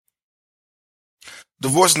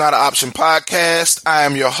Divorce is Not an Option podcast. I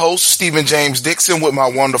am your host, Stephen James Dixon, with my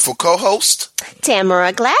wonderful co-host,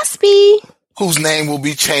 Tamara Glaspie, whose name will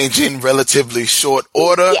be changing relatively short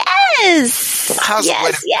order. Yes. How's the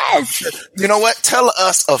wedding? Yes. You know what? Tell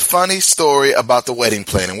us a funny story about the wedding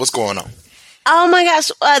planning. What's going on? Oh my gosh.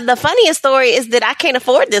 The funniest story is that I can't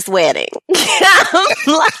afford this wedding. I'm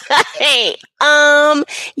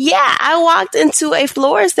like, I walked into a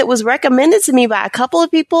florist that was recommended to me by a couple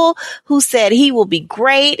of people who said he will be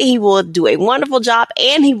great. He will do a wonderful job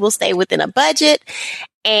and he will stay within a budget.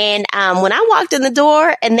 And, when I walked in the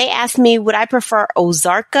door and they asked me, would I prefer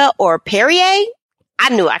Ozarka or Perrier? I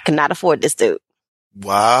knew I could not afford this dude.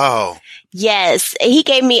 Wow. Yes. He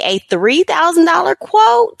gave me a $3,000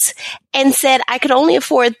 quote and said I could only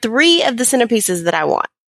afford 3 of the centerpieces that I want.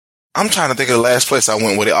 I'm trying to think of the last place I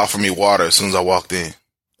went where they offered me water as soon as I walked in.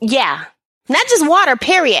 Yeah. Not just water,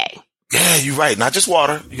 Perrier. Yeah, you're right. Not just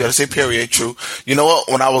water. You got to say Perrier, true. You know what?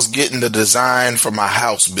 When I was getting the design for my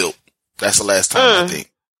house built, that's the last time I think.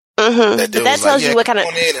 Mm-hmm. That tells you what kind of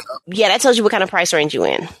that tells you what kind of price range you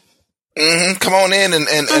in. Mm-hmm. Come on in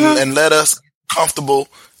and let us comfortable,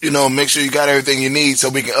 make sure you got everything you need so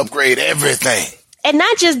we can upgrade everything. And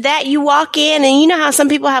not just that, you walk in and you know how some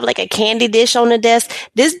people have like a candy dish on the desk?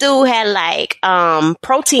 This dude had like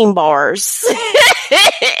protein bars.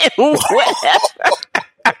 Whatever.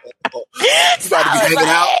 You got to be hanging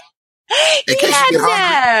out in case you get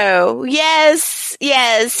hungry. Yes.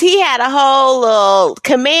 He had a whole little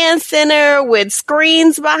command center with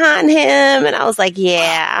screens behind him, and I was like,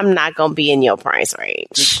 "Yeah, I'm not gonna be in your price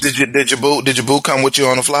range." Did your boo come with you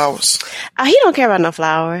on the flowers? Oh, he don't care about no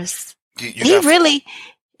flowers. He's really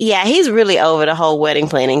over the whole wedding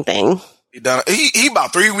planning thing. He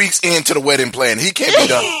about 3 weeks into the wedding plan. He can't be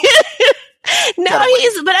done. He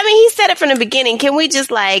said it from the beginning. Can we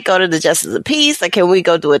just like go to the Justice of Peace, or can we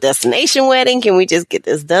go do a destination wedding? Can we just get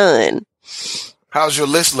this done? How's your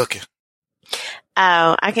list looking?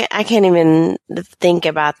 Oh, I can't even think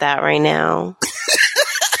about that right now.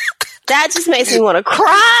 That just makes me want to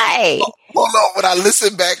cry. Hold on. When I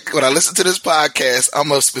listen to this podcast, I'm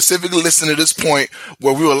going to specifically listen to this point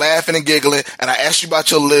where we were laughing and giggling, and I asked you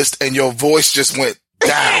about your list, and your voice just went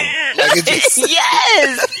down. Yes,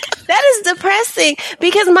 that is depressing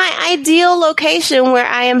because my ideal location where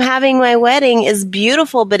I am having my wedding is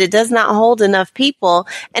beautiful, but it does not hold enough people,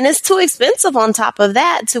 and it's too expensive on top of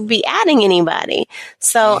that to be adding anybody.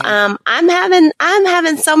 So, I'm having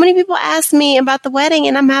so many people ask me about the wedding,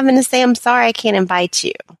 and I'm having to say, I'm sorry, I can't invite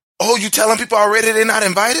you. Oh, you telling people already they're not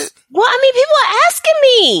invited? Well, people are asking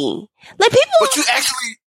me. Like people. But you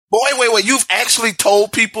actually, wait. You've actually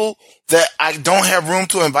told people that I don't have room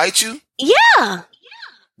to invite you? Yeah.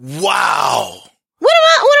 Wow. What am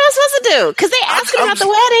I supposed to do? Because they asking about the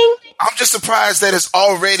wedding. I'm just surprised that it's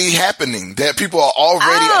already happening. That people are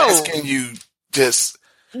already asking you just.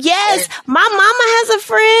 Yes, my mama has a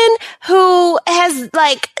friend who has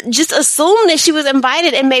like just assumed that she was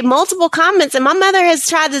invited and made multiple comments, and my mother has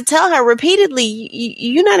tried to tell her repeatedly,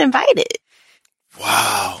 "You're not invited."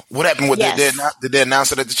 Wow, what happened? Yes. Did they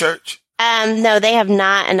announce it at the church? No, they have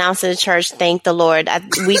not announced it at church. Thank the Lord.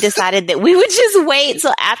 We decided that we would just wait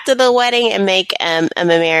till after the wedding and make a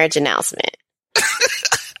marriage announcement.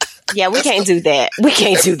 Yeah, we can't do that. We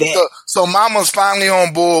can't do that. So Mama's finally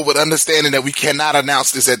on board with understanding that we cannot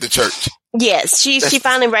announce this at the church. Yes, she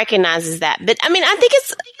finally recognizes that. But I think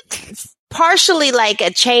it's partially like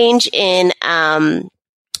a change in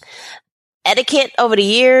etiquette over the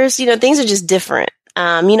years. Things are just different.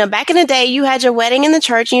 Back in the day, you had your wedding in the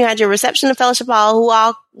church and you had your reception and fellowship hall. Who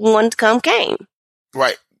all wanted to come came.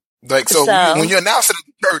 Right. Like, so when you announce it at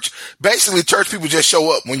the church, basically church people just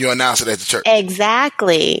show up when you announce it at the church.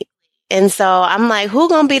 Exactly. And so I'm like, who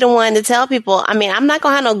gonna be the one to tell people? I'm not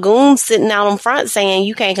gonna have no goon sitting out in front saying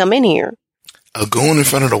you can't come in here. A goon in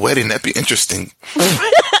front of the wedding, that'd be interesting.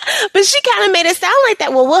 But she kind of made it sound like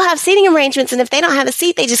that. Well, we'll have seating arrangements, and if they don't have a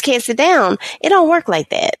seat, they just can't sit down. It don't work like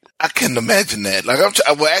that. I couldn't imagine that. Like, I'm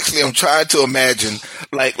trying to imagine,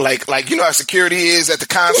 like how security is at the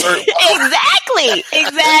concert.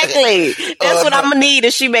 Exactly. That's what I'm gonna need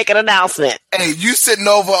if she make an announcement. Hey, you sitting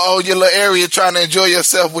over on your little area trying to enjoy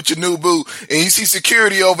yourself with your new boo, and you see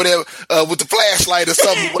security over there with the flashlight or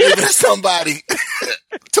something, waving at somebody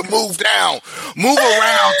to move around 2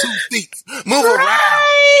 seats, move around.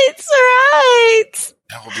 Right.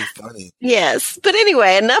 That would be funny. Yes. But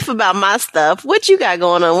anyway, enough about my stuff. What you got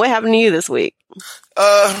going on? What happened to you this week?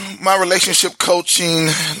 My relationship coaching.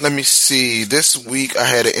 Let me see. This week I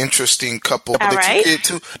had an interesting couple.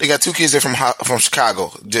 They got 2 kids. They're from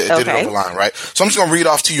Chicago. Did it over the line, right? So I'm just going to read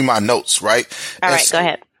off to you my notes, right? All right, go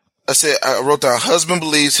ahead. I wrote down, husband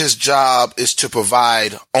believes his job is to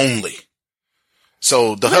provide only.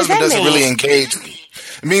 So the husband doesn't really engage.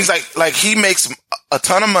 It means like he makes a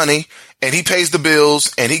ton of money and he pays the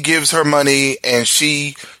bills and he gives her money and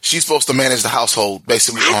she's supposed to manage the household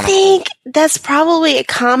basically. I think that's probably a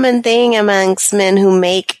common thing amongst men who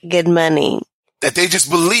make good money. That they just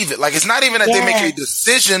believe it. Like, it's not even that they make a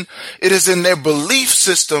decision. It is in their belief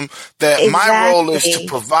system that my role is to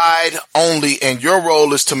provide only and your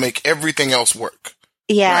role is to make everything else work.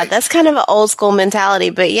 Yeah, right? That's kind of an old school mentality.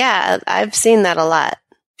 But yeah, I've seen that a lot.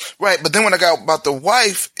 Right. But then when I got about the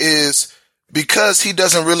wife is because he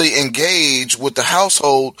doesn't really engage with the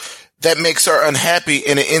household, that makes her unhappy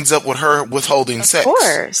and it ends up with her withholding sex. Of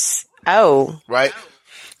course. Oh. Right.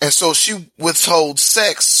 And so she withholds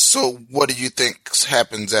sex. So what do you think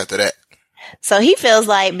happens after that? So he feels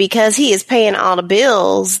like because he is paying all the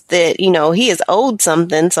bills that, he is owed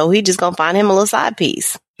something. So he just going to find him a little side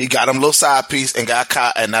piece. He got him a little side piece and got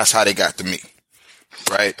caught. And that's how they got to me.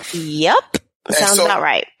 Right. Yep. Sounds about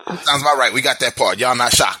right. Sounds about right. We got that part. Y'all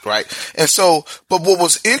not shocked, right? And so, but what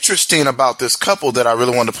was interesting about this couple that I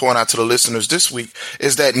really wanted to point out to the listeners this week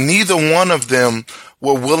is that neither one of them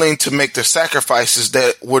were willing to make the sacrifices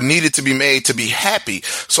that were needed to be made to be happy.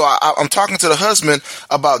 So I'm talking to the husband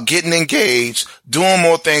about getting engaged, doing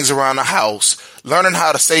more things around the house, learning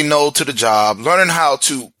how to say no to the job, learning how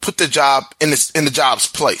to put the job in the job's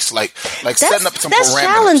place, like setting up some parameters. That's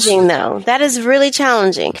challenging, though. That is really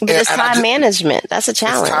challenging. But it's time management. That's a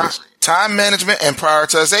challenge. Time management and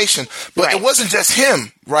prioritization. But It wasn't just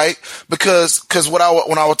him, right? Because when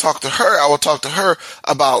I would talk to her, I would talk to her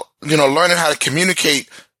about, learning how to communicate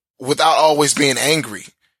without always being angry.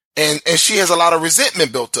 And she has a lot of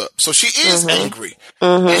resentment built up. So she is angry.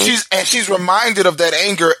 Mm-hmm. And she's reminded of that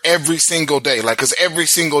anger every single day. Like, cause every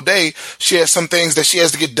single day she has some things that she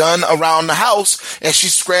has to get done around the house and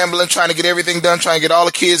she's scrambling, trying to get everything done, trying to get all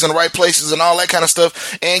the kids in the right places and all that kind of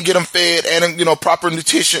stuff and get them fed and, proper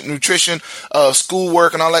nutrition,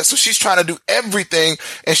 schoolwork and all that. So she's trying to do everything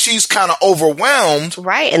and she's kind of overwhelmed.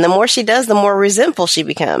 Right. And the more she does, the more resentful she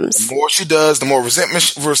becomes. The more she does, the more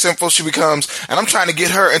resentful she becomes. And I'm trying to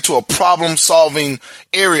get her into a problem solving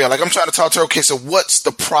area. Like, I'm trying to talk to her. Okay, so what's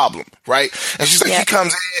the problem? Right. And she's like, He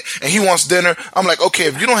comes in and he wants dinner. I'm like, okay,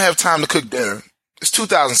 if you don't have time to cook dinner, it's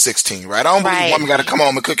 2016, right? I don't believe women got to come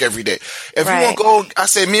home and cook every day. If you want to go, I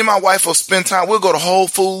say, me and my wife will spend time. We'll go to Whole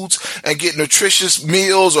Foods and get nutritious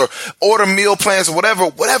meals or order meal plans or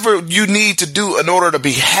whatever you need to do in order to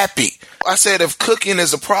be happy. I said, if cooking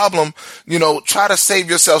is a problem, try to save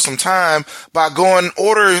yourself some time by going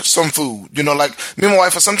order some food. Like me and my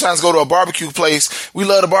wife will sometimes go to a barbecue place. We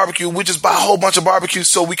love the barbecue. We just buy a whole bunch of barbecue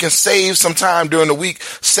so we can save some time during the week,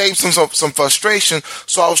 save some frustration.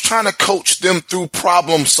 So I was trying to coach them through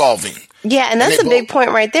problem solving. Yeah, and that's a big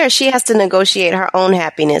point right there. She has to negotiate her own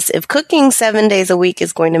happiness. If cooking 7 days a week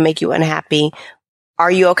is going to make you unhappy,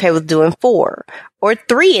 are you okay with doing 4 or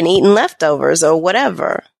 3 and eating leftovers or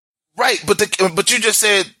whatever? Right, but what you just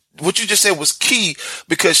said was key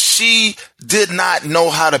because she did not know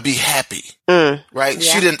how to be happy. Right?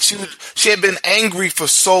 Yeah. She had been angry for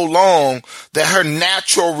so long that her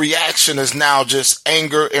natural reaction is now just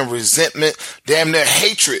anger and resentment, damn near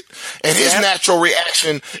hatred. And his natural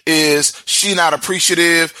reaction is she not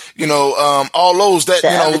appreciative, all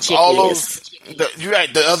those you're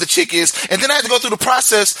right, the other chick is. And then I had to go through the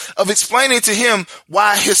process of explaining to him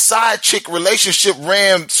why his side chick relationship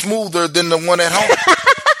ran smoother than the one at home.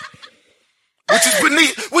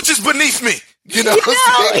 which is beneath me. Dudes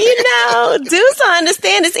don't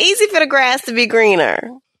understand it's easy for the grass to be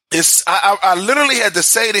greener. I literally had to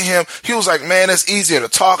say to him, he was like, man, it's easier to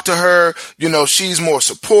talk to her. She's more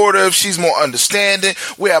supportive. She's more understanding.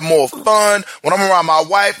 We have more fun. When I'm around my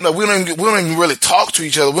wife, no, we don't even really talk to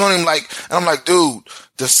each other. We don't even and I'm like, dude,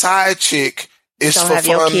 the side chick is for fun. She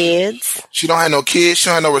don't have no kids. She don't have no kids. She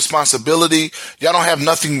don't have no responsibility. Y'all don't have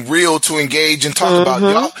nothing real to engage and talk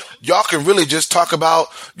about. Y'all can really just talk about,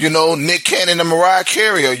 Nick Cannon and Mariah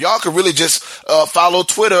Carey. Or y'all can really just follow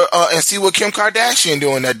Twitter and see what Kim Kardashian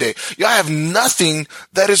doing that day. Y'all have nothing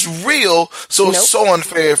that is real, so it's so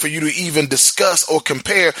unfair for you to even discuss or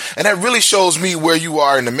compare. And that really shows me where you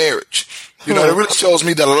are in the marriage. It really shows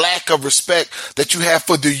me the lack of respect that you have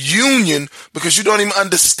for the union because you don't even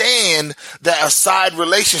understand that a side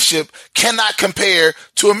relationship cannot compare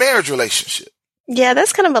to a marriage relationship. Yeah,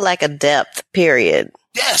 that's kind of a lack of depth, period.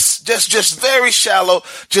 Yes, just very shallow,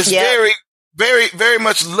 very, very, very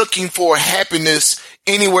much looking for happiness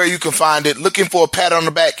anywhere you can find it, looking for a pat on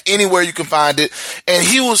the back anywhere you can find it. And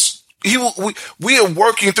we are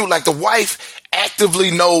working through, like, the wife actively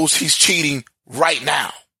knows he's cheating right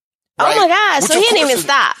now. Right? Oh my God. So he didn't even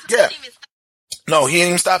stop. Yeah. No, he ain't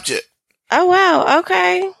even stopped yet. Oh wow.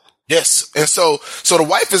 Okay. Yes. And so the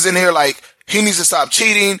wife is in here like, he needs to stop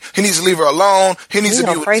cheating. He needs to leave her alone. He needs to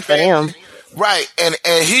be with pray for him. Right. And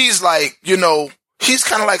he's like, he's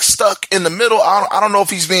kind of like stuck in the middle. I don't know if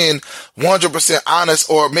he's being 100% honest,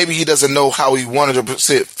 or maybe he doesn't know how he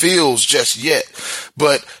 100% feels just yet,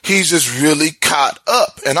 but he's just really caught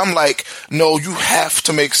up. And I'm like, no, you have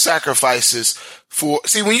to make sacrifices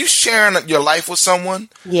see, when you're sharing your life with someone,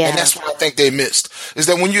 and that's what I think they missed, is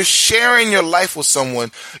that when you're sharing your life with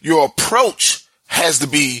someone, your approach has to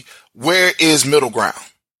be, where is middle ground?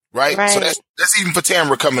 Right? So that's even for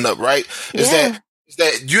Tamara coming up, right? Is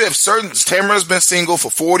that you have Tamara's been single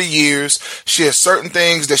for 40 years. She has certain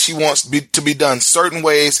things that she wants to be done certain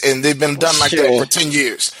ways, and they've been done like that for 10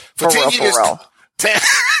 years. For 10 years,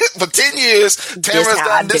 Tamara's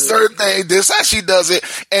done this certain thing. This is how she does it,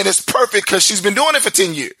 and it's perfect because she's been doing it for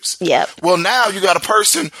 10 years. Yep. Well, now you got a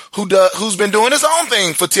person who's been doing his own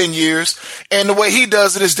thing for 10 years, and the way he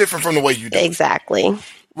does it is different from the way you do it. Exactly.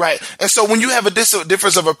 Right. And so when you have a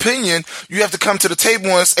difference of opinion, you have to come to the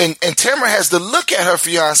table and Tamara has to look at her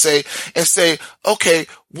fiance and say, okay,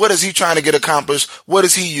 what is he trying to get accomplished? What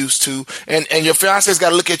is he used to? And your fiance's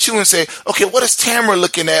got to look at you and say, okay, what is Tamara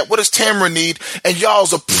looking at? What does Tamara need? And y'all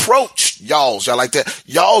like that.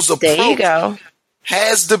 Y'all's approach there you go.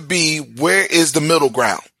 Has to be, where is the middle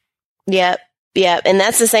ground? Yep. Yeah, and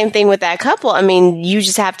that's the same thing with that couple. I mean, you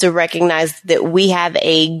just have to recognize that we have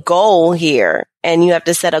a goal here, and you have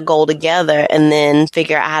to set a goal together and then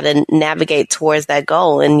figure out how to navigate towards that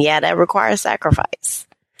goal. And that requires sacrifice.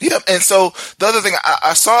 Yep. And so the other thing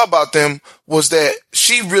I saw about them was that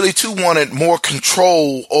she really too wanted more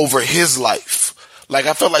control over his life. Like,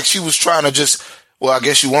 I felt like she was trying to just, well, I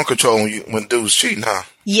guess you want control when dudes cheating, huh?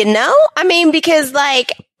 I mean, because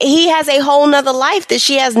like, he has a whole nother life that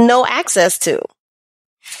she has no access to.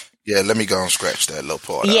 Yeah, let me go and scratch that little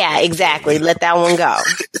part. Yeah, exactly. Let that one go.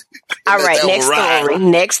 All right,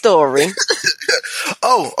 next story.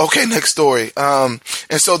 Oh, okay, next story. And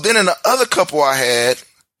so then in the other couple I had,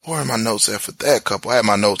 where are my notes at for that couple? I had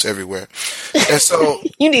my notes everywhere. And so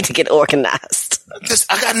you need to get organized.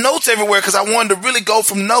 I got notes everywhere because I wanted to really go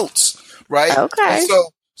from notes, right? Okay. And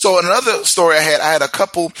so another story I had a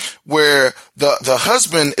couple where the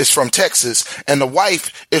husband is from Texas and the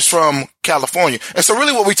wife is from California. And so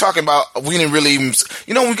really what we're talking about, we didn't really even,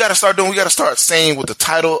 we got to start saying what the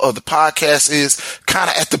title of the podcast is kind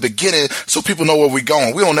of at the beginning so people know where we're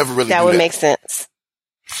going. We don't ever really do that. That would make sense.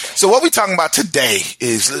 So what we're talking about today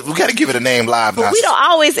is, we got to give it a name live. But we don't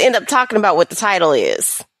always end up talking about what the title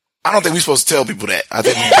is. I don't think we're supposed to tell people that. I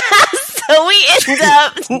think so we end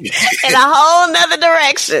up in a whole nother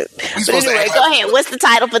direction. But anyway, go ahead. What's the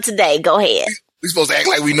title for today? Go ahead. We're supposed to act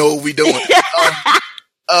like we know what we're doing.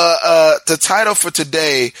 The title for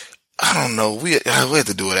today, I don't know. We have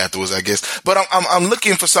to do it afterwards, I guess. But I'm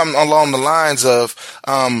looking for something along the lines of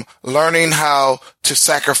learning how to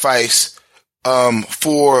sacrifice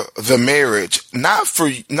for the marriage, not for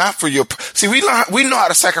your. See, we know how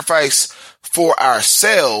to sacrifice for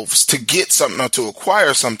ourselves to get something or to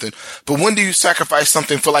acquire something, but when do you sacrifice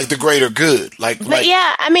something for like the greater good?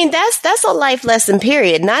 Yeah, I mean that's a life lesson,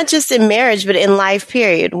 period. Not just in marriage, but in life,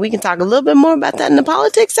 period. We can talk a little bit more about that in the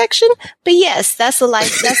politics section, but yes, that's a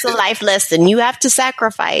life lesson. You have to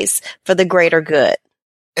sacrifice for the greater good.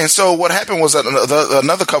 And so what happened was that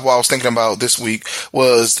another couple I was thinking about this week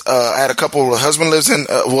was, I had a couple, the husband lives in,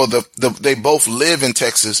 they both live in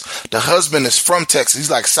Texas. The husband is from Texas. He's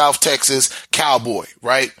like South Texas cowboy,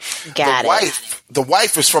 right? The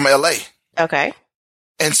wife is from LA. Okay.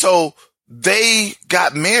 And so they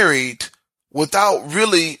got married without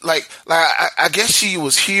really I guess she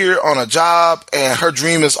was here on a job and her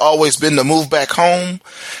dream has always been to move back home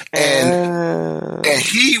and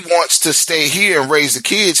he wants to stay here and raise the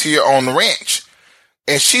kids here on the ranch.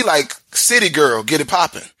 And she like city girl, get it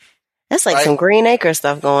popping. That's like some Green Acre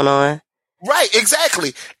stuff going on. Right,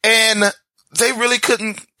 exactly. And they really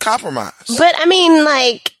couldn't compromise. But I mean,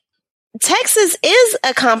 like, Texas is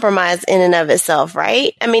a compromise in and of itself,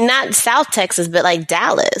 right? I mean, not South Texas, but like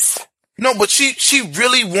Dallas. No, but she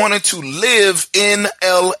really wanted to live in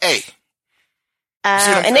L.A.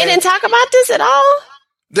 And they didn't talk about this at all?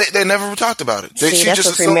 They never talked about it. That's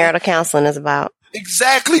what premarital counseling is about.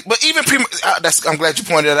 Exactly. But even I'm glad you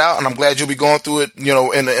pointed it out, and I'm glad you'll be going through it,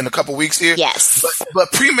 in a couple weeks here. Yes.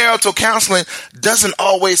 But premarital counseling doesn't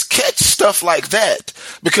always catch stuff like that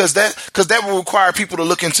because that will require people to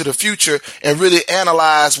look into the future and really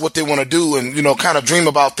analyze what they want to do and, kind of dream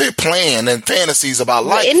about their plan and fantasies about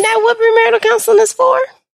life. Isn't that what premarital counseling is for?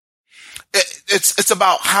 It's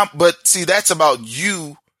about how, but see, that's about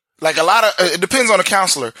you Like it depends on the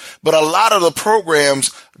counselor, but a lot of the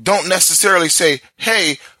programs don't necessarily say,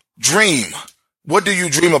 hey, dream. What do you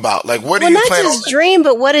dream about? Like, what do you plan on? Not just dream,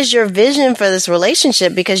 but what is your vision for this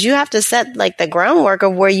relationship? Because you have to set like the groundwork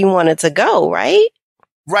of where you want it to go, right?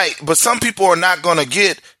 Right. But some people are not going to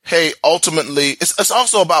get, hey, ultimately, it's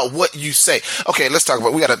also about what you say. Okay, let's talk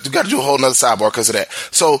about, we got to do a whole nother sidebar because of that.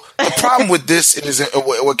 So the problem with this is,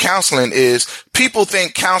 with counseling is people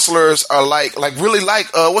think counselors are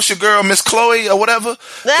what's your girl, Miss Chloe or whatever?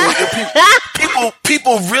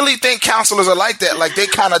 people really think counselors are like that. Like they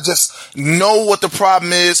kind of just know what the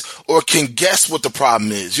problem is or can guess what the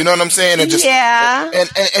problem is. You know what I'm saying? And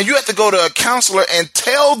and you have to go to a counselor and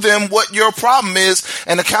tell them what your problem is.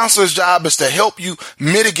 And the counselor's job is to help you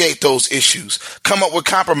mitigate those issues, come up with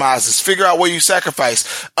compromises, figure out where you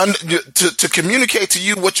sacrifice, to communicate to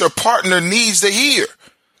you what your partner needs to hear.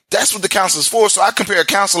 That's what the counselor's for. So I compare a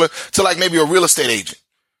counselor to like maybe a real estate agent.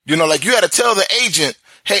 You know, like you had to tell the agent,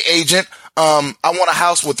 hey agent, I want a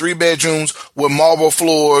house with 3 bedrooms with marble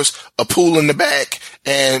floors, a pool in the back,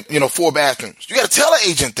 and 4 bathrooms. You got to tell the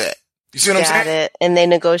agent that. You see what I'm saying? Got it. And they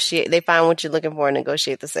negotiate. They find what you're looking for and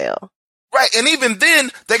negotiate the sale. Right. And even then,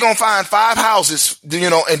 they're going to find 5 houses,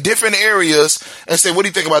 in different areas and say, what do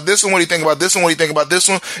you think about this one? What do you think about this one? What do you think about this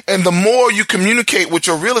one? And the more you communicate with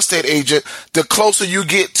your real estate agent, the closer you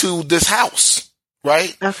get to this house.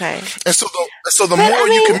 Right. Okay. And so the more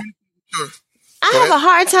you communicate. I have a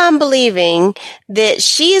hard time believing that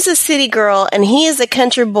she is a city girl and he is a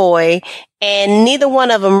country boy and neither one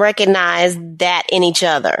of them recognize that in each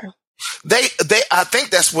other. I think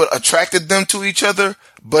that's what attracted them to each other,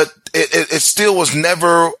 but it still was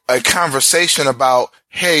never a conversation about,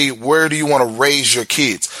 hey, where do you want to raise your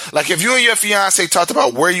kids? Like if you and your fiance talked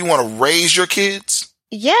about where you want to raise your kids.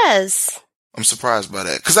 Yes. I'm surprised by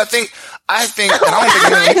that. Because I think, and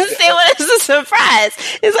I don't think say what is a surprise.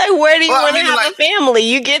 It's like, where do you want to have a family?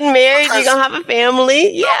 You getting married, you're going to have a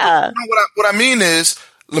family? Yeah. What I mean is,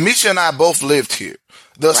 Lamisha and I both lived here.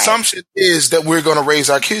 The assumption is that we're going to raise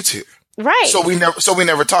our kids here. Right. So we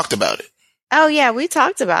never talked about it. Oh yeah, we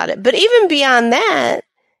talked about it. But even beyond that.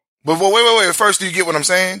 But wait. First, do you get what I'm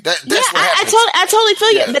saying? That's what happens. I totally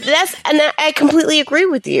feel you. But I completely agree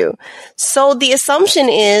with you. So the assumption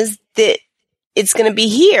is that it's going to be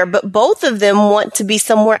here, but both of them want to be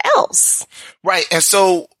somewhere else. Right. And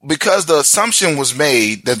so because the assumption was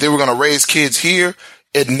made that they were going to raise kids here,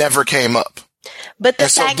 it never came up. But the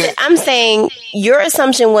fact that I'm saying your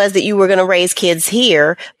assumption was that you were going to raise kids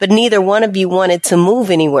here, but neither one of you wanted to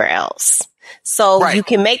move anywhere else. So you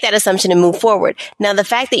can make that assumption and move forward. Now, the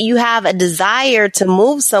fact that you have a desire to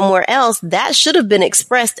move somewhere else, that should have been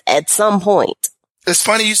expressed at some point. It's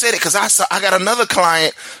funny you said it because I got another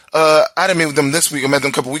client. I didn't meet with them this week. I met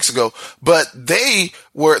them a couple weeks ago, but they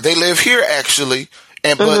live here actually.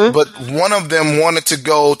 And, but one of them wanted to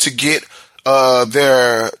go to get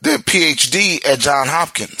their PhD at Johns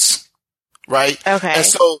Hopkins, right? Okay.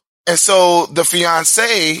 And so the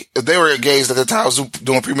fiance, they were engaged at the time. I was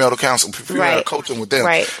doing premarital counseling, premarital coaching with them.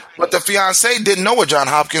 Right. But the fiance didn't know what Johns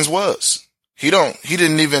Hopkins was. He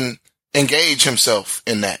didn't even engage himself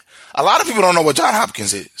in that. A lot of people don't know what Johns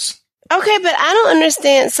Hopkins is. Okay, but I don't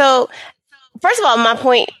understand. So, first of all, my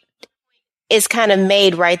point is kind of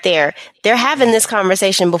made right there. They're having this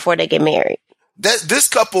conversation before they get married. This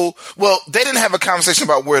couple, well, they didn't have a conversation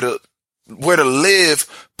about where to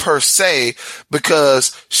live per se,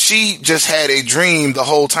 because she just had a dream the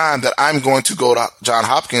whole time that I'm going to go to Johns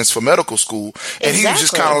Hopkins for medical school. And he was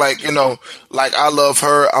just kind of like, like, I love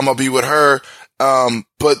her. I'm going to be with her.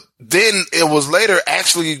 But then it was later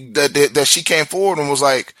actually that she came forward and was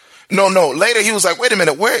like, no. Later he was like, wait a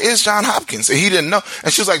minute, where is Johns Hopkins? And he didn't know.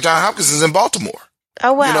 And she was like, Johns Hopkins is in Baltimore.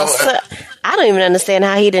 Oh, wow. So I don't even understand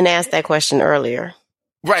how he didn't ask that question earlier.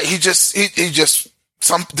 Right.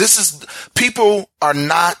 People are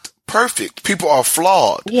not perfect. People are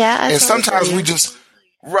flawed. Yeah. And sometimes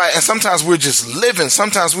and sometimes we're just living.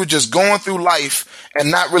 Sometimes we're just going through life and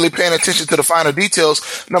not really paying attention to the finer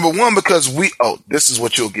details. Number one, because this is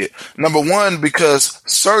what you'll get. Number one, because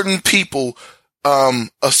certain people,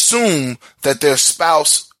 assume that their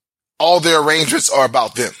spouse, all their arrangements are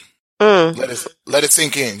about them. Let it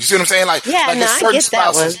sink in. You see what I'm saying? Like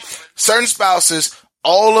certain spouses,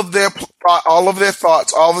 all of their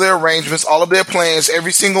thoughts, all of their arrangements, all of their plans,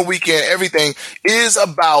 every single weekend, everything is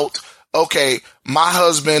about, okay, my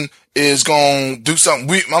husband is going to do something.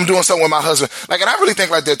 I'm doing something with my husband. Like, and I really think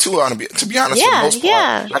like that too, to be honest, for the most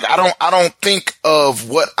part. Like, I don't think of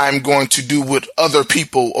what I'm going to do with other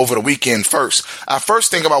people over the weekend first. I first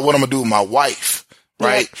think about what I'm going to do with my wife.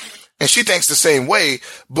 Right. Yeah. And she thinks the same way,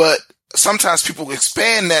 but sometimes people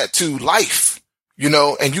expand that to life.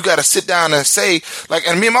 and you got to sit down and say, like,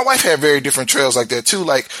 and me and my wife had very different trails like that too.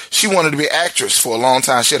 Like, she wanted to be an actress for a long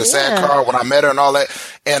time. She had a sad car when I met her and all that.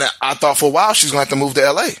 And I thought for a while she's going to have to move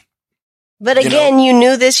to LA. But again, you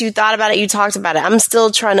knew this, you thought about it, you talked about it. I'm still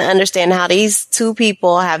trying to understand how these two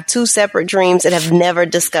people have two separate dreams and have never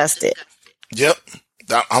discussed it. Yep.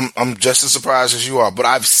 I'm just as surprised as you are, but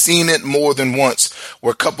I've seen it more than once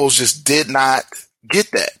where couples just did not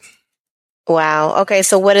get that. Wow. Okay.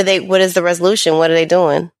 So what is the resolution? What are they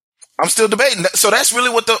doing? I'm still debating. So that's really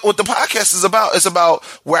what the podcast is about. It's about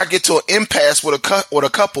where I get to an impasse with a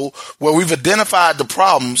couple where we've identified the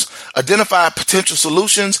problems, identified potential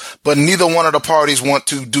solutions, but neither one of the parties want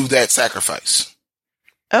to do that sacrifice.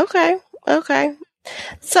 Okay.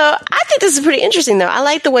 So I think this is pretty interesting, though. I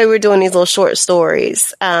like the way we're doing these little short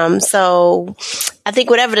stories. So I think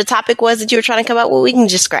whatever the topic was that you were trying to come up with, we can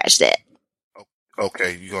just scratch that.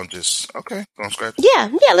 Okay, you gonna scratch? Yeah.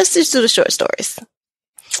 Let's just do the short stories.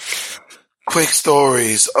 Quick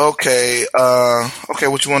stories. Okay.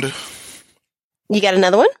 What you want to do? You got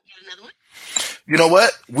another one? You know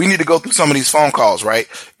what? We need to go through some of these phone calls, right?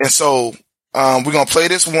 And so we're gonna play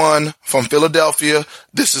this one from Philadelphia.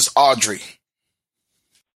 This is Audrey.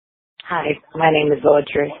 Hi, my name is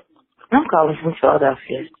Audrey. I'm calling from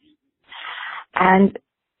Philadelphia. And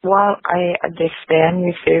while I understand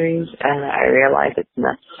your theories and I realize it's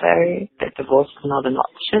necessary that divorce is not an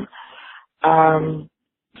option,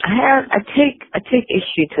 I take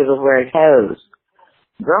issue to the word hoes.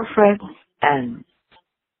 Girlfriends and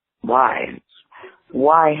wives.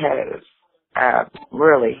 Why hoes?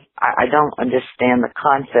 Really, I don't understand the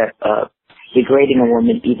concept of degrading a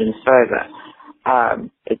woman even further.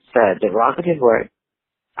 It's a derogative word.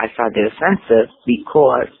 I find it offensive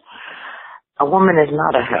because a woman is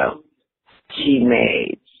not a hoe. She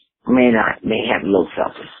may have low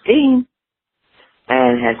self-esteem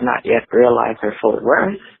and has not yet realized her full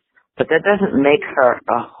worth, but that doesn't make her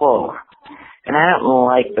a whore. And I don't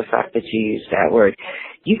like the fact that you used that word.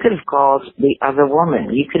 You could have called the other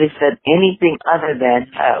woman. You could have said anything other than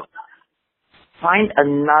hoe. Find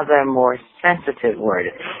another more sensitive word.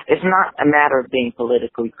 It's not a matter of being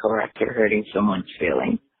politically correct or hurting someone's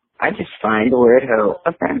feelings. I just find the word hoe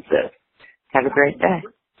offensive. Have a great day.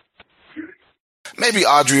 Maybe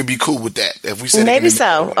Audrey would be cool with that if we said maybe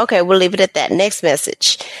so. Okay, we'll leave it at that. Next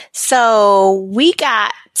message. So we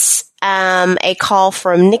got a call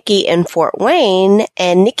from Nikki in Fort Wayne,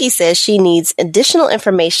 and Nikki says she needs additional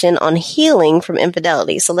information on healing from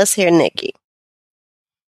infidelity. So let's hear Nikki.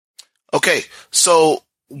 Okay, so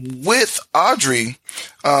with Audrey,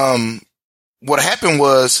 what happened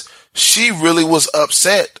was she really was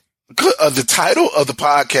upset of the title of the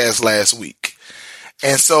podcast last week.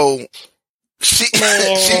 And so Audrey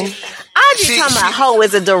talking about hoe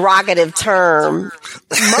is a derogative term.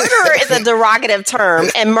 Murderer is a derogative term,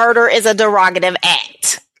 and murder is a derogative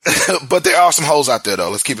act. But there are some hoes out there, though.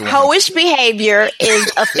 Let's keep it 100. Hoish behavior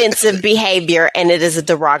is offensive behavior, and it is a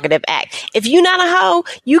derogative act. If you're not a hoe,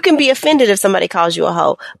 you can be offended if somebody calls you a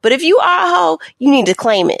hoe. But if you are a hoe, you need to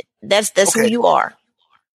claim it. That's okay. Who you are.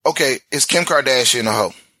 Okay, is Kim Kardashian a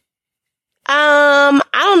hoe? I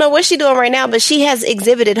don't know what she's doing right now, but she has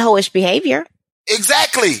exhibited hoish behavior.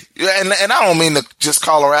 Exactly. And I don't mean to just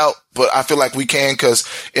call her out, but I feel like we can, because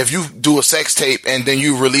if you do a sex tape and then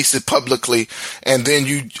you release it publicly and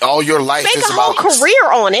then all your life make is a about whole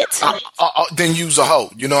career on it, then use a hoe.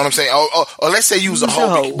 You know what I'm saying? Or let's say use a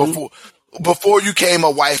hoe before you became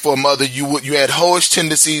a wife or a mother, you had hoish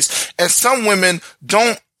tendencies, and some women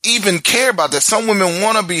don't even care about that. Some women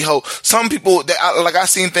want to be hoe. Some people I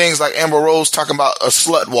seen things like Amber Rose talking about a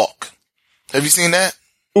slut walk. Have you seen that?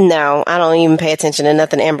 No, I don't even pay attention to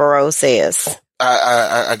nothing Amber Rose says.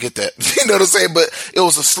 I get that. You know what I'm saying? But it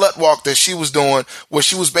was a slut walk that she was doing where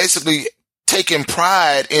she was basically taking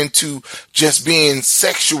pride into just being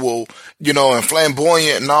sexual, and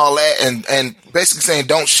flamboyant and all that, and basically saying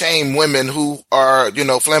don't shame women who are,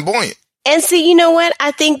 flamboyant. And see, you know what?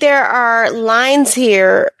 I think there are lines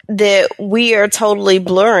here that we are totally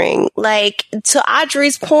blurring. Like, to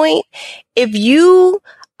Audrey's point, if you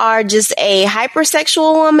are just a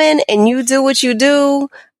hypersexual woman and you do what you do,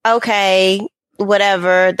 okay,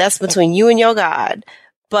 whatever, that's between you and your God.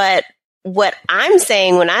 But what I'm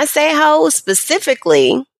saying when I say hoe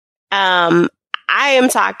specifically, I am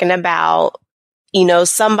talking about,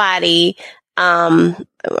 somebody, I'm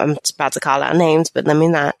about to call out names, but let me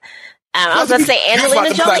not. I was going to say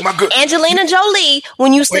Angelina Jolie,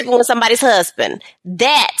 when you sleeping with somebody's husband.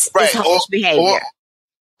 That is hoish behavior.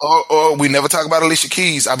 Or we never talk about Alicia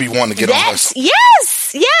Keys. I be wanting to get on her.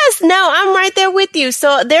 Yes. No, I'm right there with you.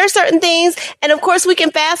 So there are certain things, and of course we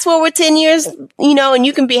can fast forward 10 years, and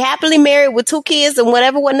you can be happily married with 2 kids and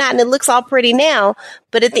whatnot, and it looks all pretty now.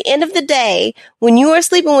 But at the end of the day, when you are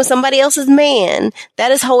sleeping with somebody else's man,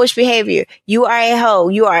 that is hoish behavior. You are a hoe.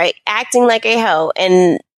 You are acting like a hoe.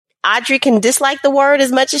 And Audrey can dislike the word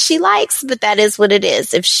as much as she likes, but that is what it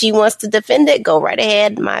is. If she wants to defend it, go right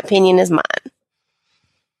ahead. My opinion is mine.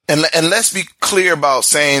 And let's be clear about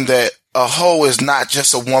saying that a hoe is not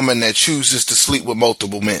just a woman that chooses to sleep with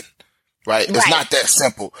multiple men, right? It's not that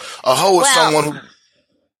simple. A hoe is someone who.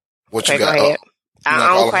 What you got?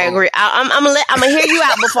 I don't quite agree. I'm gonna hear you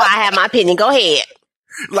out before I have my opinion. Go ahead.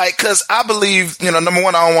 Cause I believe, number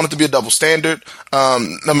one, I don't want it to be a double standard.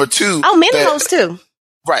 Number two. Oh, men are hoes too.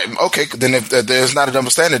 Right. Okay. Then if there's not a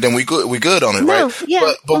double standard, then we good on it, right?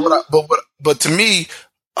 Yeah. But to me,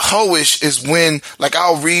 hoish is when,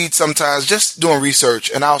 I'll read sometimes just doing research,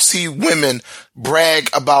 and I'll see women brag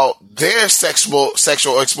about their sexual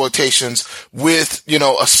exploitations with,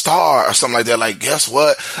 a star or something like that. Like, guess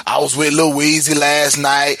what? I was with Lil Weezy last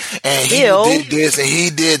night, and he did this and he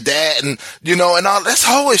did that, and and all that's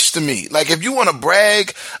hoish to me. Like, if you want to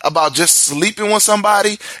brag about just sleeping with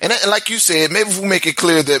somebody, and like you said, maybe if we make it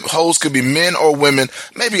clear that hoes could be men or women,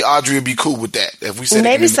 maybe Audrey would be cool with that. If we said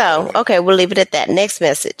maybe so. Okay, we'll leave it at that. Next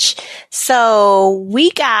message. So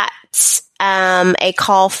we got a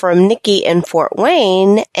call from Nikki in Fort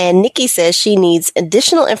Wayne, and Nikki says she needs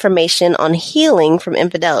additional information on healing from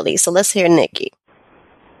infidelity. So let's hear Nikki.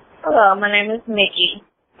 Hello, my name is Nikki.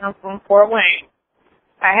 I'm from Fort Wayne.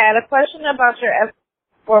 I had a question about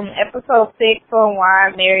from episode 6 on why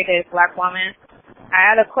I married a black woman. I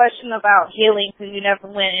had a question about healing because you never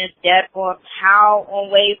went in depth on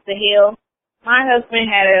ways to heal. My husband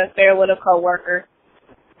had an affair with a coworker,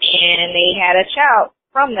 and they had a child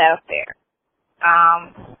from that affair.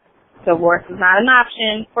 Divorce is not an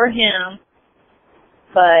option for him,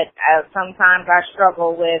 but sometimes I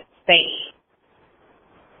struggle with staying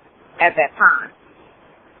at that time.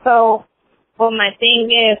 So, my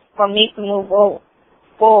thing is, for me to move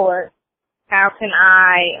forward, how can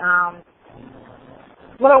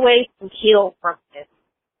what are ways to heal from this?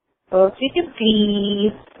 So if you could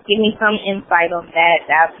please give me some insight on that,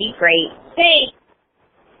 that'd be great. Thanks.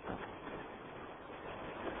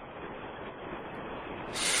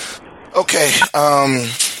 Okay,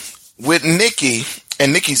 with Nikki,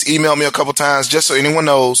 and Nikki's emailed me a couple times, just so anyone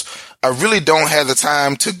knows, I really don't have the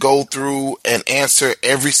time to go through and answer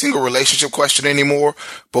every single relationship question anymore.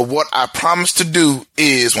 But what I promise to do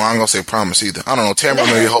is, I'm going to say promise either. I don't know. Tamara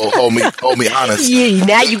maybe hold me honest. Yeah,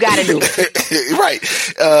 now you got to do it. Right.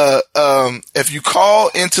 If you call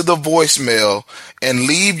into the voicemail and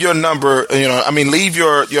leave your number, leave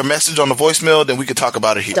your message on the voicemail, then we can talk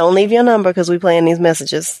about it here. Don't leave your number because we're playing these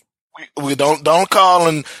messages. We don't call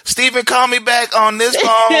and Steven, call me back on this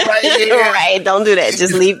phone right here. Right, don't do that.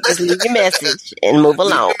 Just leave your message and move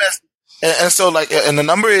along. And so and the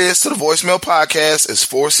number is to the voicemail podcast is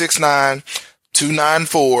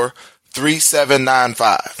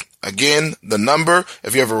 469-294-3795. Again, the number,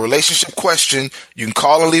 if you have a relationship question, you can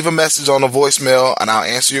call and leave a message on the voicemail and I'll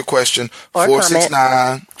answer your question. Or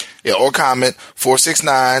 469 or comment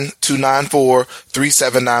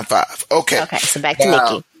 469-294-3795. Okay. So back to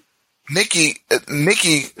Nikki.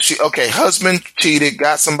 Nikki, husband cheated,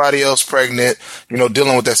 got somebody else pregnant,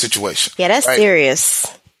 dealing with that situation. Yeah, that's serious.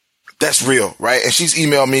 That's real, right? And she's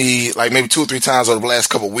emailed me maybe 2 or 3 times over the last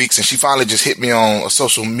couple of weeks, and she finally just hit me on a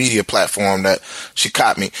social media platform that she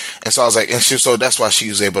caught me. And so I was like, so that's why she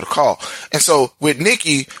was able to call. And so with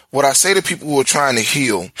Nikki, what I say to people who are trying to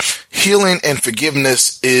heal, healing and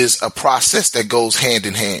forgiveness is a process that goes hand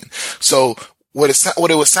in hand. So what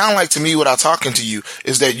it would sound like to me without talking to you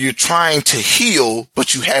is that you're trying to heal,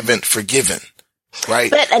 but you haven't forgiven, right?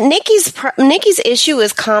 But Nikki's issue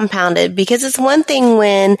is compounded because it's one thing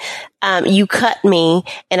when you cut me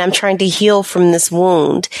and I'm trying to heal from this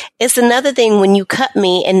wound. It's another thing when you cut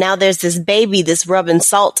me and now there's this baby that's rubbing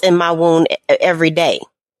salt in my wound every day.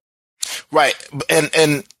 Right.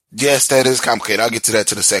 And yes, that is complicated. I'll get to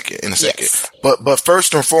that in a second. Yes. But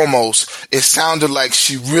first and foremost, it sounded like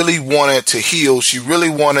she really wanted to heal. She really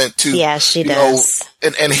wanted to. Yeah, she does.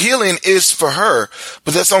 And healing is for her,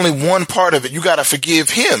 but that's only one part of it. You got to forgive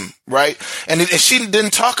him, right? And she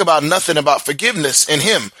didn't talk about nothing about forgiveness in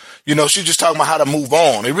him. She just talking about how to move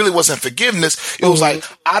on. It really wasn't forgiveness. It was it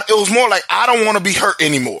was more like, I don't want to be hurt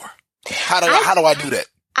anymore. How do I do that?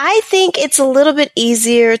 I think it's a little bit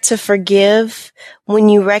easier to forgive when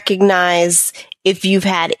you recognize if you've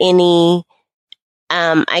had any,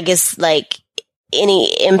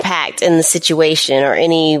 any impact in the situation or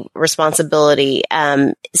any responsibility.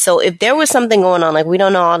 So if there was something going on, like we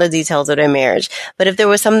don't know all the details of their marriage, but if there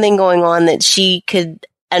was something going on that she could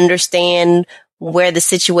understand where the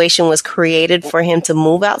situation was created for him to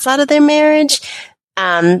move outside of their marriage,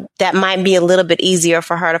 that might be a little bit easier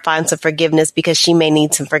for her to find some forgiveness because she may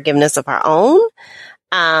need some forgiveness of her own.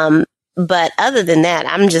 But other than that,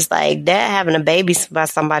 I'm just like, that having a baby by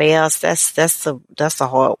somebody else, that's a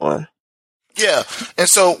hard one. Yeah. And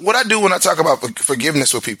so what I do when I talk about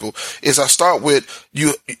forgiveness with people is I start with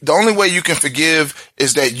you. The only way you can forgive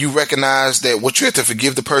is that you recognize that what you have to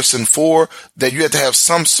forgive the person for, that you have to have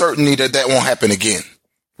some certainty that that won't happen again.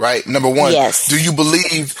 Right. Number one, yes. Do you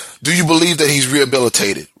believe that he's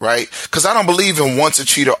rehabilitated? Right. Because I don't believe in once a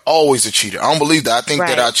cheater, always a cheater. I don't believe that. I think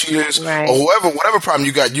that our cheaters or whatever problem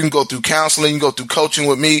you got, you can go through counseling, you can go through coaching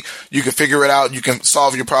with me. You can figure it out. You can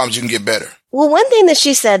solve your problems. You can get better. Well, one thing that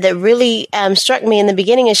she said that really struck me in the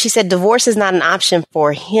beginning is she said divorce is not an option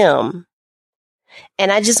for him.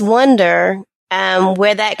 And I just wonder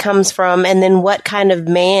where that comes from, and then what kind of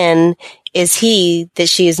man is he that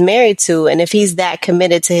she is married to? And if he's that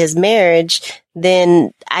committed to his marriage,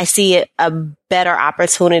 then I see a better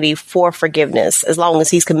opportunity for forgiveness as long as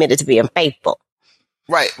he's committed to being faithful.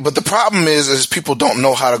 Right. But the problem is people don't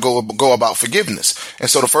know how to go about forgiveness. And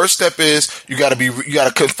so the first step is you got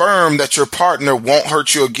to confirm that your partner won't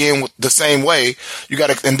hurt you again the same way.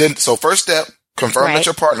 So first step, confirm that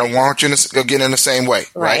your partner won't hurt you again in the same way.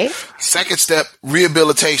 Right. Second step,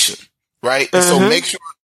 rehabilitation. Right. And so make sure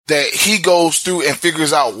that he goes through and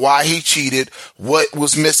figures out why he cheated, what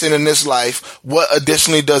was missing in his life, what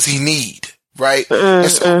additionally does he need. Right.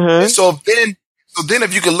 And so then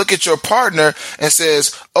if you can look at your partner and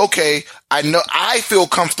says, okay, I feel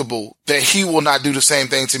comfortable that he will not do the same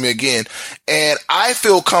thing to me again. And I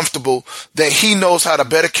feel comfortable that he knows how to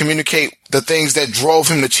better communicate the things that drove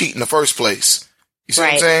him to cheat in the first place. You see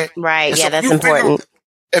what I'm saying? Right. And yeah, so that's important.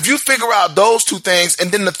 If you figure out those two things, and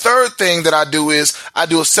then the third thing that I do is I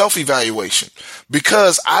do a self-evaluation,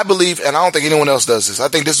 because I believe, and I don't think anyone else does this, I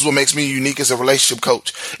think this is what makes me unique as a relationship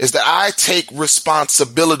coach, is that I take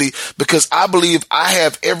responsibility because I believe I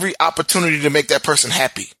have every opportunity to make that person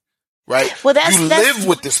happy, right? Well, you live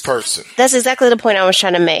with this person. That's exactly the point I was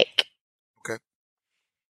trying to make. Okay.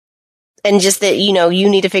 And just that, you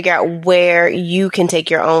need to figure out where you can take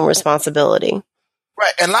your own responsibility.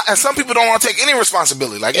 Right. And some people don't want to take any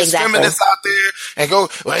responsibility. Like, it's feminists out there and go,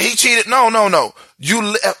 well, he cheated. No.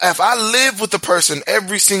 If I live with the person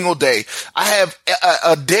every single day, I have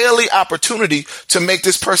a daily opportunity to make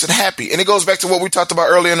this person happy. And it goes back to what we talked about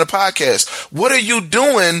earlier in the podcast. What are you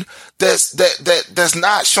doing that's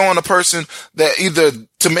not showing a person that either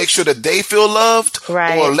to make sure that they feel loved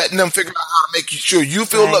or letting them figure out how to make sure you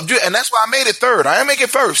feel loved? And that's why I made it third. I didn't make it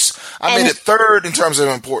first. I made it third in terms of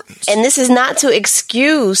importance. And this is not to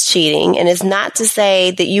excuse cheating, and it's not to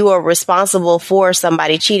say that you are responsible for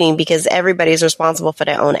somebody cheating, because everybody's responsible for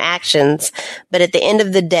their own actions. But at the end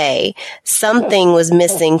of the day, something was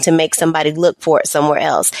missing to make somebody look for it somewhere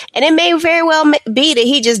else. And it may very well be that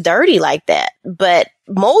he just dirty like that. But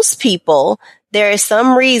most people, there is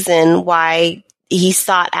some reason why he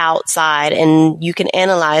sought outside, and you can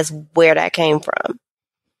analyze where that came from.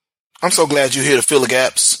 I'm so glad you're here to fill the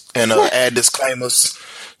gaps and add disclaimers.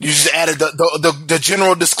 You just added the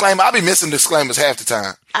general disclaimer. I'll be missing disclaimers half the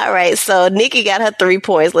time. All right, so Nikki got her 3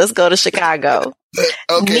 points. Let's go to Chicago.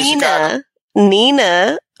 Okay, Chicago.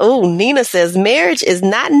 Nina says marriage is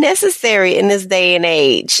not necessary in this day and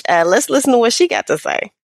age. Let's listen to what she got to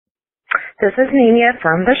say. This is Nina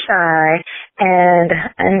from the Shy, and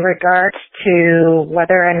in regards to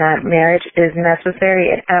whether or not marriage is necessary,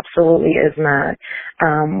 it absolutely is not.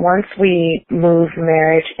 Once we move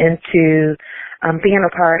marriage into being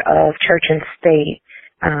a part of church and state,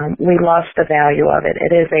 we lost the value of it.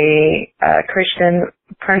 It is a Christian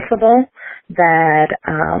principle that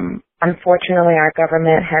unfortunately our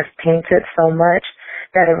government has tainted so much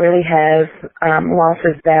that it really has lost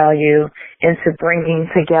its value into bringing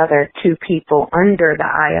together two people under the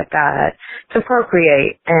eye of God to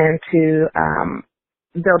procreate and to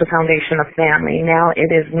build a foundation of family. Now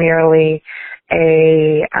it is merely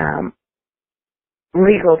a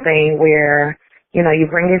legal thing where, you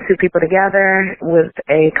bring in two people together with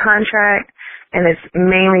a contract, and it's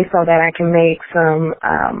mainly so that I can make some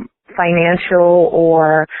financial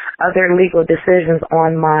or other legal decisions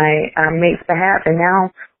on my mate's behalf. And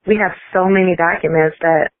now we have so many documents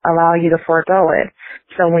that allow you to forego it.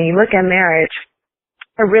 So when you look at marriage,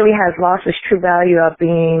 it really has lost its true value of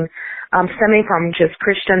being stemming from just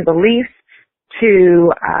Christian belief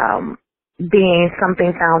to being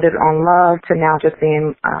something founded on love to now just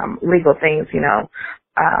being legal things, you know.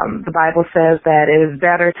 The Bible says that it is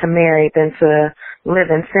better to marry than to live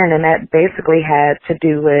in sin, and that basically had to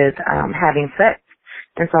do with having sex.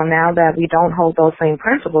 And so now that we don't hold those same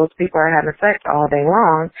principles, people are having sex all day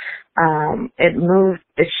long.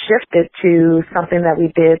 It shifted to something that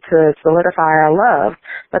we did to solidify our love.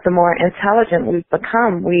 But the more intelligent we've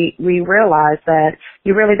become, we realize that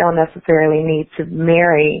you really don't necessarily need to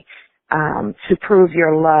marry to prove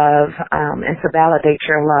your love and to validate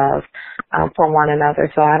your love for one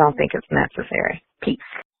another. So I don't think it's necessary. Peace.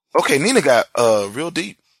 Okay, Nina got real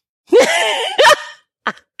deep. You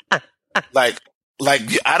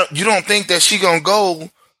don't think that she gonna go?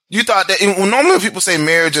 You thought that normally when people say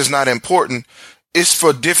marriage is not important, it's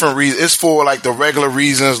for different reasons. It's for like the regular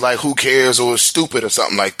reasons, like who cares or it's stupid or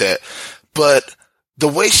something like that. But the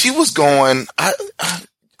way she was going, I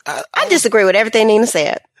disagree with everything Nina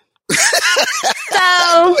said.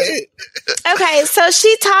 So, okay, so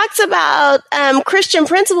she talks about Christian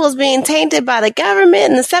principles being tainted by the government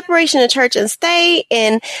and the separation of church and state,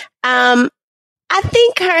 and I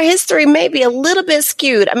think her history may be a little bit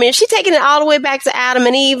skewed. I mean, if she's taking it all the way back to Adam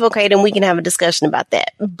and Eve, okay, then we can have a discussion about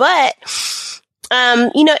that. But,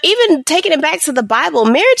 even taking it back to the Bible,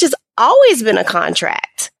 marriage has always been a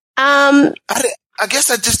contract. I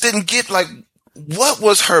guess I just didn't get, what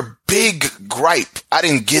was her big gripe? I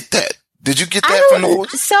didn't get that. Did you get that from the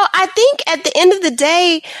horse? So I think at the end of the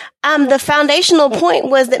day, the foundational point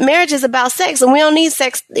was that marriage is about sex, and we don't need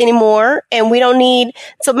sex anymore. And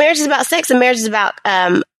so marriage is about sex, and marriage is about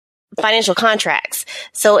financial contracts.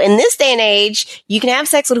 So in this day and age, you can have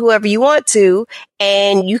sex with whoever you want to,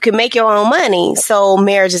 and you can make your own money. So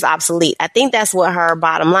marriage is obsolete. I think that's what her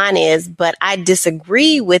bottom line is, but I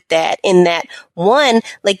disagree with that in that, one,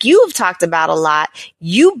 like you have talked about a lot,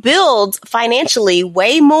 you build financially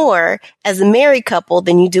way more as a married couple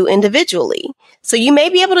than you do individually. So you may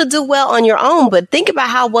be able to do well on your own, but think about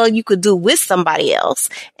how well you could do with somebody else.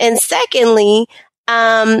 And secondly,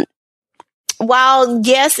 while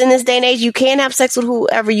yes, in this day and age, you can have sex with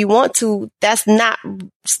whoever you want to, that's not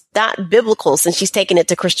biblical since she's taking it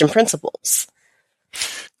to Christian principles.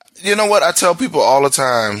 You know what? I tell people all the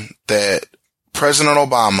time that President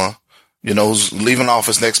Obama, who's leaving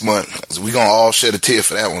office next month, we're going to all shed a tear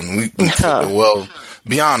for that one. Well,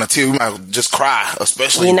 beyond a tear, we might just cry,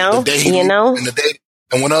 especially the day.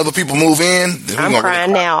 And when other people move in, then I'm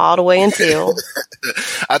crying now all the way until.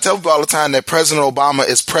 I tell people all the time that President Obama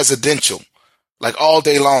is presidential. Like all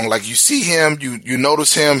day long, like you see him, you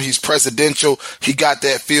notice him, he's presidential. He got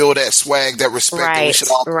that feel, that swag, that respect. That we should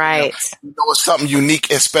all it's something unique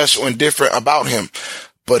and special and different about him.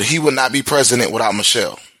 But he would not be president without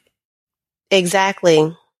Michelle. Exactly.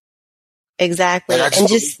 I believe that.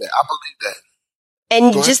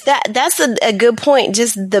 And just that's a good point.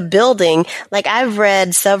 Just the building. Like I've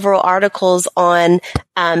read several articles on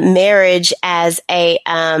marriage as a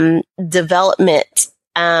development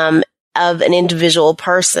of an individual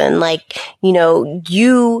person. Like,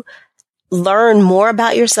 you learn more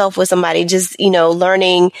about yourself with somebody, just,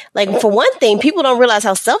 learning, like for one thing, people don't realize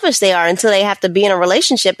how selfish they are until they have to be in a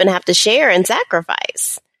relationship and have to share and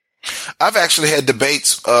sacrifice. I've actually had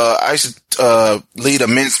debates. I used to lead a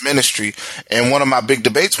men's ministry, and one of my big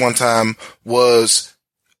debates one time was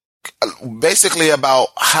basically about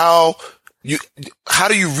how do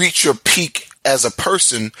you reach your peak as a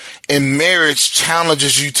person, and marriage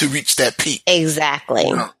challenges you to reach that peak. Exactly.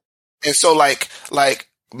 And so like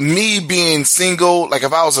me being single, like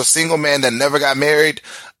if I was a single man that never got married,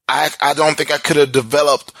 I don't think I could have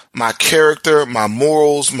developed my character, my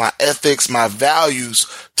morals, my ethics, my values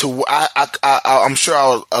to, I'm sure I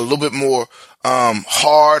was a little bit more,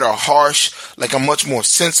 hard or harsh. Like I'm much more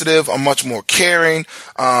sensitive. I'm much more caring.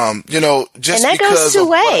 Just and that because goes two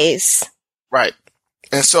ways. Right.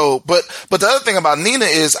 And so, but the other thing about Nina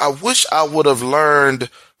is I wish I would have learned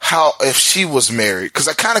if she was married. Cause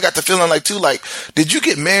I kind of got the feeling did you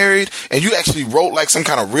get married and you actually wrote like some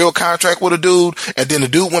kind of real contract with a dude and then the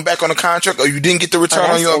dude went back on the contract or you didn't get the return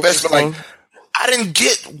on your investment? Like I didn't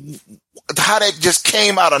get how that just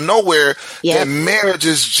came out of nowhere. That marriage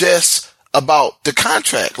is just about the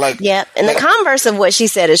contract. And the converse of what she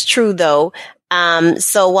said is true though.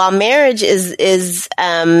 So while marriage is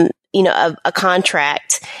a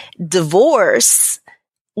contract, divorce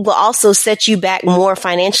will also set you back more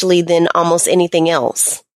financially than almost anything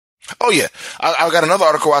else. Oh yeah. I got another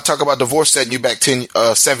article where I talk about divorce setting you back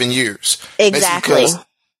 7 years. Exactly.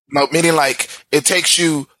 Meaning like it takes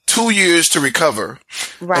you 2 years to recover.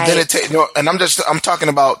 Right. And then I'm talking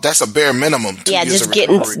about that's a bare minimum. Just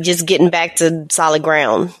getting back to solid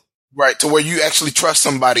ground. Right, to where you actually trust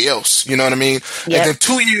somebody else. You know what I mean? Yep. And then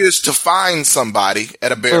 2 years to find somebody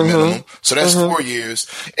at a bare minimum. So that's 4 years.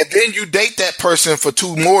 And then you date that person for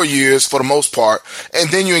 2 more years for the most part. And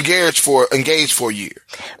then you engage for a year.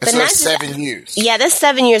 And so that's 7 years. Yeah, that's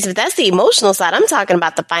 7 years. But that's the emotional side. I'm talking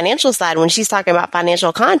about the financial side when she's talking about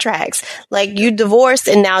financial contracts. Like you divorced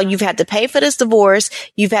and now you've had to pay for this divorce.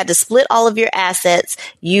 You've had to split all of your assets.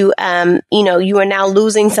 You are now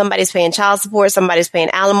losing. Somebody's paying child support. Somebody's paying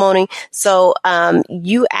alimony. So,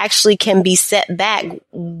 you actually can be set back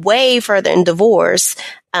way further in divorce,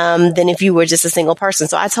 than if you were just a single person.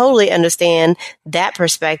 So I totally understand that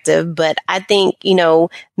perspective. But I think,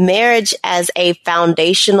 marriage as a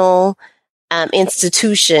foundational,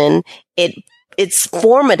 institution, it's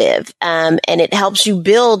formative, and it helps you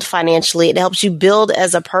build financially. It helps you build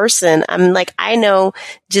as a person. I know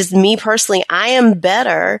just me personally, I am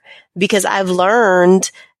better because I've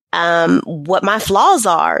learned what my flaws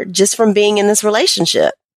are just from being in this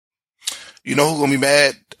relationship. You know who's gonna be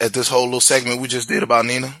mad at this whole little segment we just did about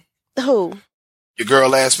Nina? Who? Your girl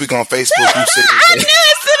last week on Facebook. You said I knew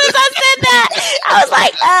as soon as I said that, I was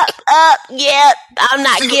like, yep, I'm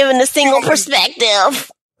not giving a single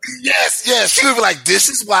perspective. Yes. She would be like, this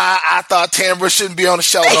is why I thought Tamara shouldn't be on the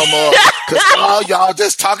show no more. Because all y'all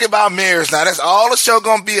just talking about marriage. Now, that's all the show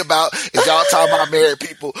going to be about is y'all talking about married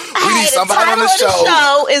people. We need somebody on the show. The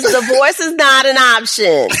show is divorce is not an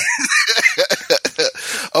option.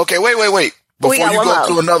 Okay, wait. Before you go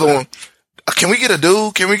to another one, can we get a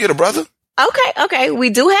dude? Can we get a brother? Okay. We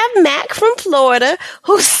do have Mac from Florida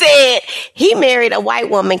who said he married a white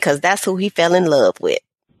woman because that's who he fell in love with.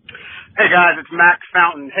 Hey guys, it's Max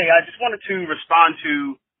Fountain. Hey, I just wanted to respond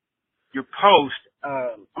to your post.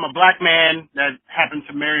 I'm a black man that happened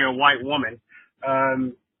to marry a white woman.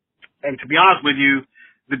 And to be honest with you,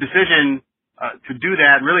 the decision to do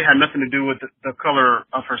that really had nothing to do with the color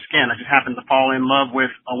of her skin. I just happened to fall in love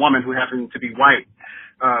with a woman who happened to be white.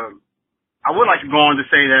 I would like to go on to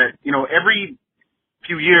say that, every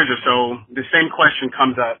few years or so, the same question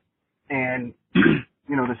comes up and,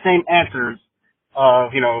 the same answers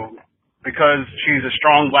of, because she's a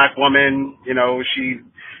strong black woman, she's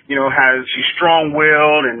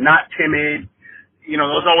strong-willed and not timid.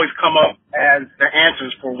 Those always come up as the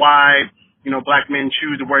answers for why, black men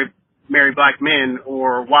choose to marry black men,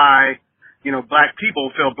 or why, black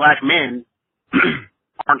people feel black men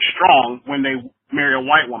aren't strong when they marry a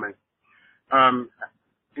white woman.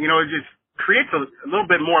 It just creates a little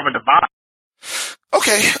bit more of a divide.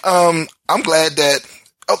 Okay. I'm glad that,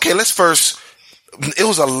 let's first, it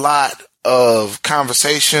was a lot of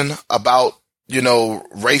conversation about,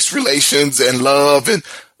 race relations and love, and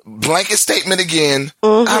blanket statement again.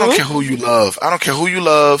 I don't care who you love.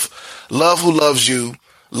 Love who loves you.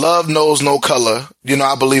 Love knows no color.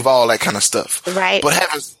 I believe all that kind of stuff. Right. But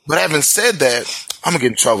having said that, I'm gonna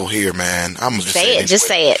get in trouble here, man. I'm gonna say it. Just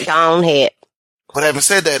say it. Go on ahead. But having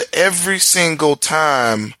said that, every single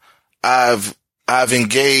time I've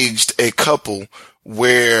engaged a couple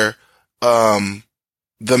where,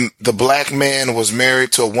 the black man was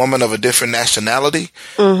married to a woman of a different nationality.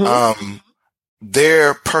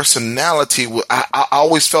 Their personality, I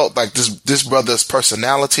always felt like this brother's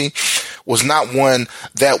personality was not one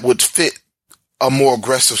that would fit a more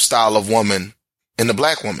aggressive style of woman in the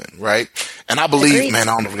black woman, right? And I believe, Agreed. man,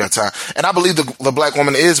 I don't know if we got time. And I believe the black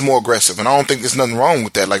woman is more aggressive, and I don't think there's nothing wrong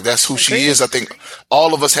with that. Like, that's who she is. I think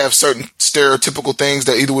all of us have certain stereotypical things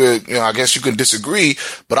that either way, I guess you can disagree,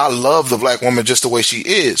 but I love the black woman just the way she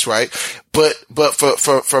is, right? But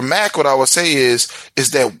for Mac, what I would say is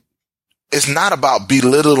that it's not about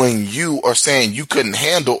belittling you or saying you couldn't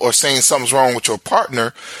handle or saying something's wrong with your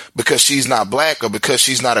partner because she's not black or because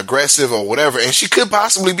she's not aggressive or whatever. And she could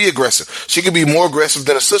possibly be aggressive. She could be more aggressive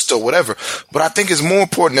than a sister or whatever. But I think it's more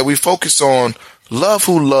important that we focus on love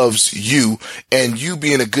who loves you and you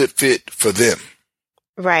being a good fit for them.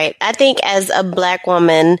 Right. I think as a black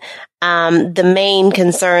woman, the main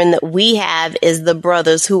concern that we have is the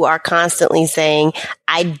brothers who are constantly saying,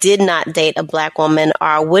 I did not date a black woman, or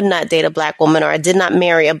I would not date a black woman, or I did not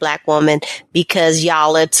marry a black woman because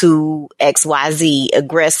y'all are too XYZ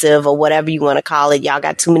aggressive or whatever you want to call it. Y'all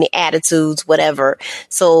got too many attitudes, whatever.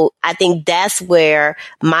 So I think that's where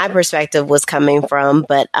my perspective was coming from.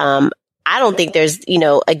 But, I don't think there's,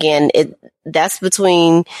 that's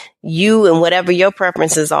between you and whatever your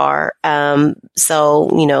preferences are. So,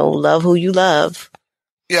 love who you love.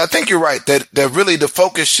 Yeah, I think you're right. That really the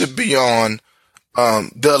focus should be on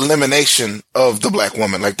the elimination of the black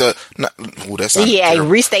woman. Like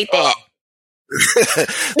restate that.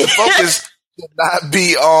 The focus should not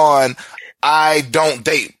be on I don't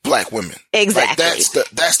date black women. Exactly. Like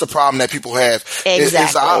that's the problem that people have.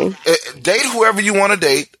 Exactly. Date whoever you want to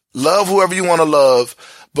date, love whoever you want to love.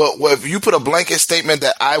 But if you put a blanket statement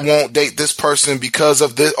that I won't date this person because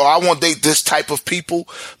of this, or I won't date this type of people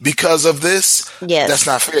because of this, yes, that's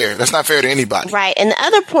not fair. That's not fair to anybody. Right. And the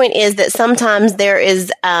other point is that sometimes there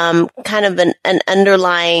is kind of an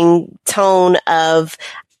underlying tone of,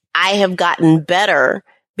 I have gotten better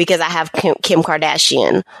because I have Kim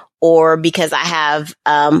Kardashian, or because I have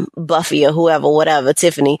Buffy or whoever, whatever,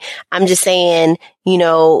 Tiffany. I'm just saying, you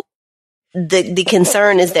know, the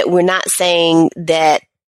concern is that we're not saying that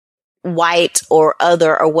white or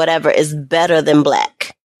other or whatever is better than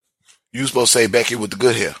black. You supposed to say Becky with the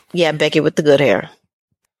good hair. Yeah, Becky with the good hair.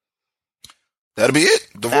 That'll be it.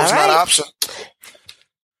 Divorce not an option.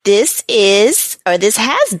 This has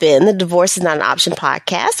been the Divorce is Not an Option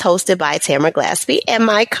podcast, hosted by Tamara Glaspie and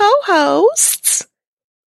my co-hosts.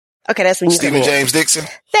 Okay, that's when you Stephen James Dixon.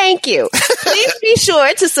 Thank you. Please be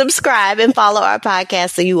sure to subscribe and follow our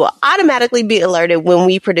podcast so you will automatically be alerted when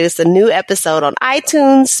we produce a new episode on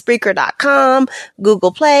iTunes, Spreaker.com,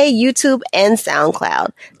 Google Play, YouTube, and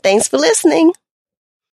SoundCloud. Thanks for listening.